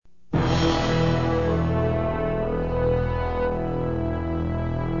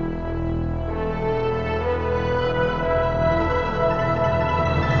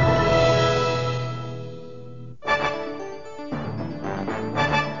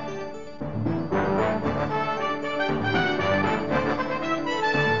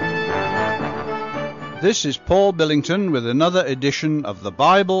This is Paul Billington with another edition of the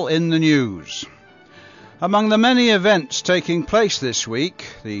Bible in the News. Among the many events taking place this week,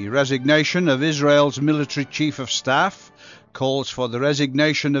 the resignation of Israel's military chief of staff calls for the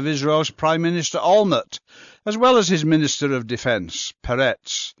resignation of Israel's Prime Minister Olmert, as well as his Minister of Defense,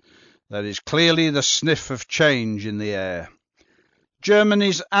 Peretz. There is clearly the sniff of change in the air.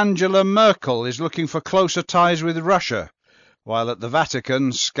 Germany's Angela Merkel is looking for closer ties with Russia, while at the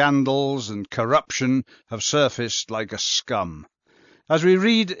Vatican, scandals and corruption have surfaced like a scum. As we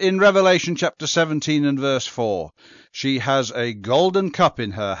read in Revelation chapter 17 and verse 4, she has a golden cup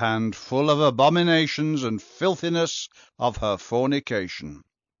in her hand full of abominations and filthiness of her fornication.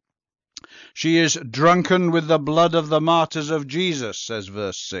 She is drunken with the blood of the martyrs of Jesus, says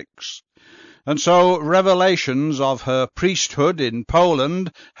verse 6. And so revelations of her priesthood in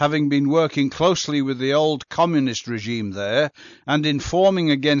Poland, having been working closely with the old communist regime there and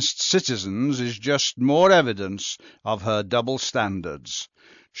informing against citizens, is just more evidence of her double standards.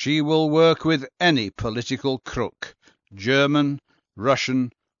 She will work with any political crook, German,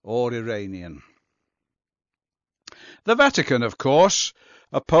 Russian, or Iranian. The Vatican, of course,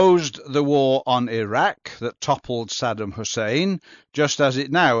 opposed the war on Iraq that toppled Saddam Hussein, just as it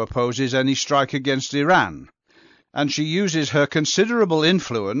now opposes any strike against Iran, and she uses her considerable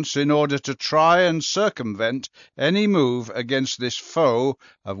influence in order to try and circumvent any move against this foe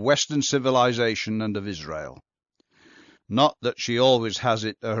of Western civilization and of Israel. Not that she always has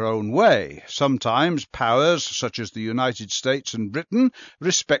it her own way. Sometimes powers such as the United States and Britain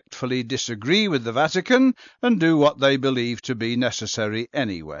respectfully disagree with the Vatican and do what they believe to be necessary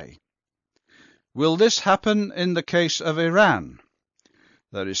anyway. Will this happen in the case of Iran?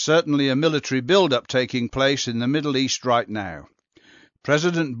 There is certainly a military build-up taking place in the Middle East right now.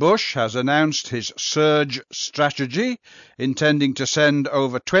 President Bush has announced his surge strategy, intending to send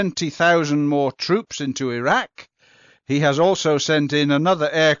over 20,000 more troops into Iraq. He has also sent in another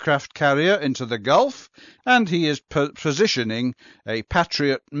aircraft carrier into the Gulf, and he is positioning a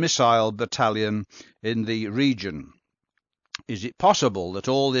Patriot missile battalion in the region. Is it possible that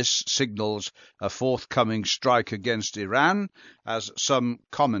all this signals a forthcoming strike against Iran, as some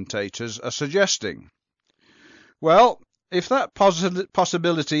commentators are suggesting? Well, if that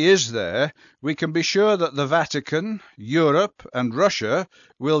possibility is there, we can be sure that the Vatican, Europe, and Russia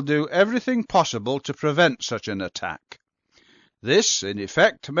will do everything possible to prevent such an attack. This, in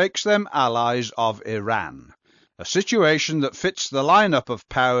effect, makes them allies of Iran, a situation that fits the lineup of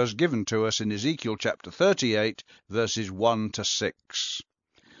powers given to us in Ezekiel chapter 38, verses 1 to 6,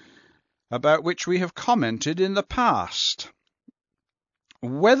 about which we have commented in the past.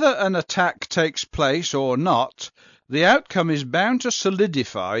 Whether an attack takes place or not, the outcome is bound to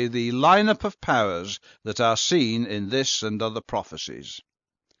solidify the lineup of powers that are seen in this and other prophecies.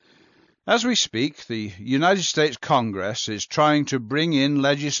 As we speak, the United States Congress is trying to bring in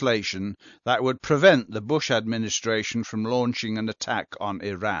legislation that would prevent the Bush administration from launching an attack on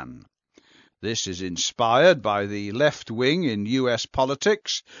Iran. This is inspired by the left wing in U.S.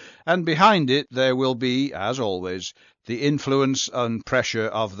 politics, and behind it there will be, as always, the influence and pressure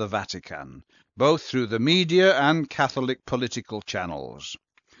of the Vatican, both through the media and Catholic political channels.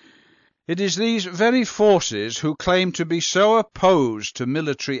 It is these very forces who claim to be so opposed to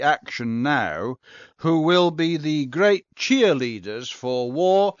military action now who will be the great cheerleaders for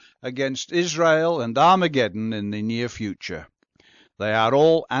war against Israel and Armageddon in the near future. They are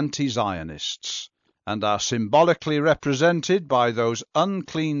all anti-Zionists and are symbolically represented by those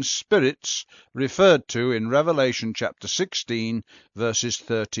unclean spirits referred to in Revelation chapter 16, verses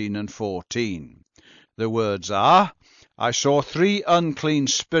 13 and 14. The words are, I saw 3 unclean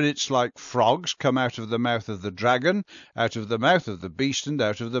spirits like frogs come out of the mouth of the dragon, out of the mouth of the beast, and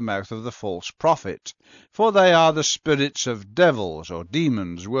out of the mouth of the false prophet. For they are the spirits of devils or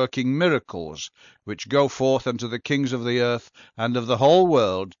demons working miracles, which go forth unto the kings of the earth and of the whole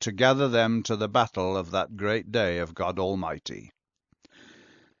world to gather them to the battle of that great day of God Almighty.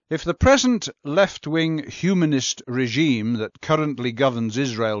 If the present left-wing humanist regime that currently governs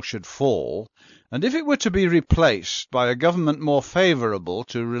Israel should fall, and if it were to be replaced by a government more favourable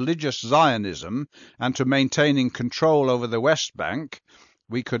to religious Zionism and to maintaining control over the West Bank,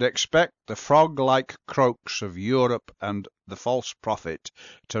 we could expect the frog-like croaks of Europe and the false prophet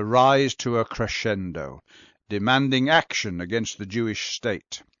to rise to a crescendo, demanding action against the Jewish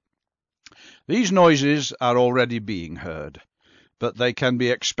state. These noises are already being heard, but they can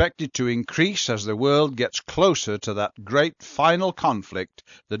be expected to increase as the world gets closer to that great final conflict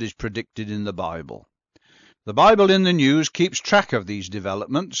that is predicted in the Bible. The Bible in the News keeps track of these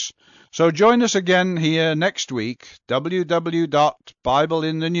developments, so join us again here next week,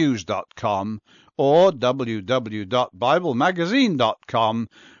 www.bibleinthenews.com, or www.biblemagazine.com,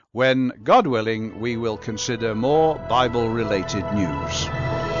 when, God willing, we will consider more Bible-related news.